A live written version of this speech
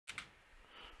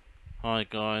Hi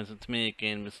guys, it's me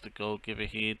again, Mr. Gold Giver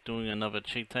here, doing another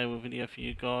cheat table video for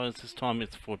you guys. This time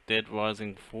it's for Dead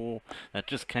Rising 4 that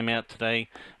just came out today.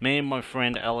 Me and my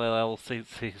friend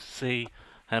LLLCCC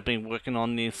have been working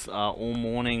on this all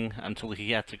morning until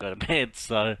he had to go to bed,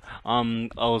 so I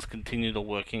was continuing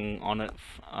working on it.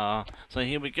 So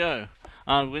here we go.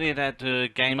 We need to add the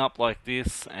game up like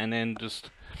this and then just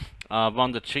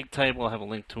run the cheat table. I'll have a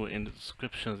link to it in the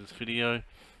description of this video.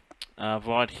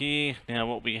 Right here, now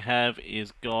what we have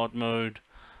is God mode.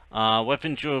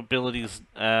 Weapon durability is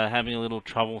having a little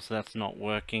trouble, so that's not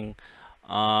working.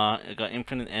 I got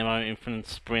infinite ammo, infinite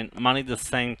sprint, money the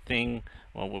same thing.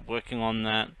 Well, we're working on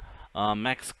that.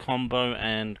 Max combo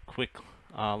and quick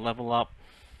level up.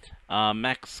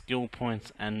 Max skill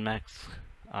points and max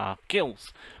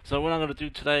kills. So what I'm going to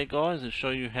do today, guys, is show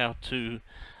you how to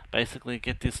basically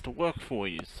get this to work for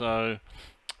you. So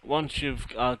once you've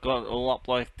got it all up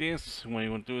like this, what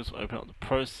you want to do is open up the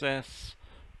process,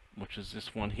 which is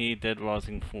this one here, Dead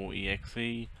Rising 4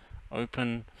 EXE.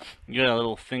 Open, you get a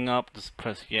little thing up, just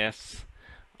press yes,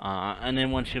 and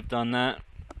then once you've done that,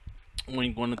 what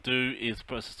you want to do is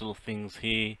press these little things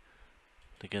here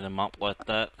to get them up like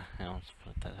that. Now let's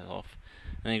put that off.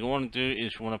 And you want to do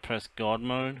is you want to press God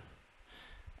mode,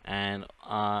 and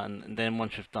then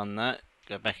once you've done that,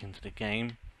 go back into the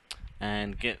game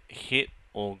and get hit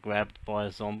or grabbed by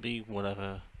a zombie,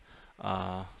 whatever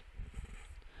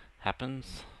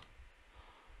happens.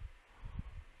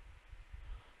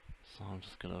 So I'm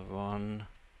just gonna run.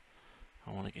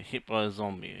 I want to get hit by a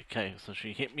zombie. Okay, so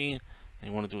she hit me, and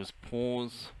you want to do is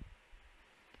pause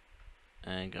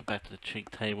and go back to the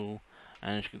cheat table,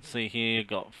 and as you can see here, you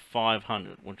got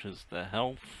 500, which is the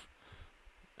health.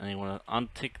 And you want to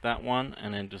untick that one,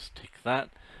 and then just tick that,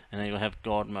 and then you'll have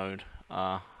God mode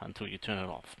until you turn it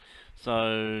off.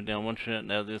 So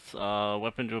now this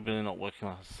weapon durability not working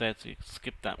like I said, so you can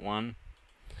skip that one.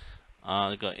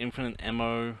 You've got infinite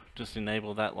ammo, just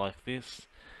enable that like this.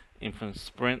 Infinite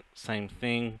sprint, same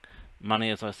thing.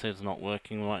 Money, as I said, is not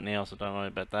working right now, so don't worry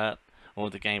about that. Or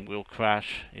the game will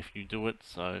crash if you do it,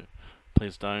 so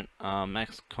please don't.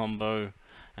 Max combo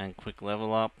and quick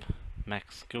level up,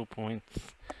 max skill points,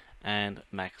 and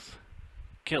max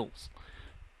kills.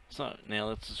 So now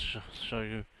let's show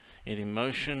you it in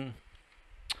motion.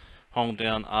 Hold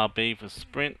down RB for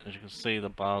sprint. As you can see, the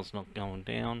bar's not going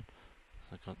down.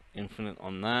 I've got infinite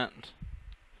on that.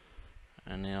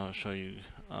 And now I'll show you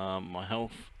my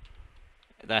health.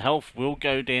 The health will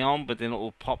go down, but then it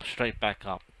will pop straight back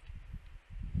up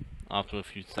after a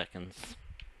few seconds.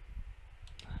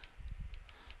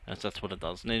 As that's what it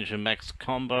does. And then your max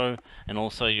combo and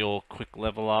also your quick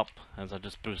level up, as I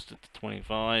just boosted to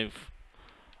 25.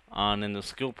 And then the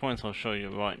skill points I'll show you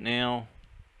right now.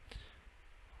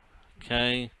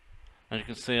 Okay, as you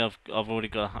can see, I've already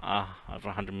got over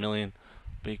 100 million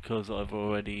because I've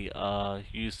already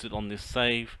used it on this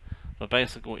save. But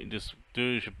basically, what you just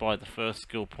do is you buy the first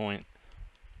skill point,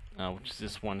 which is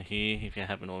this one here, if you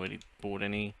haven't already bought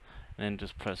any, and then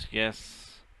just press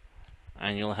yes,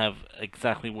 and you'll have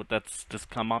exactly what that's just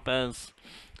come up as,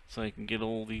 so you can get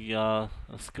all the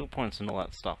skill points and all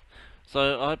that stuff.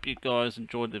 So I hope you guys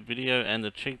enjoyed the video and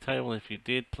the cheat table. If you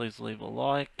did, please leave a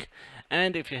like,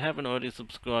 and if you haven't already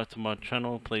subscribed to my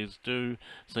channel, please do,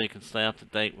 so you can stay up to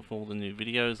date with all the new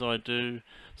videos I do.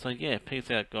 So yeah, peace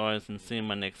out guys, and see you in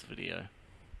my next video.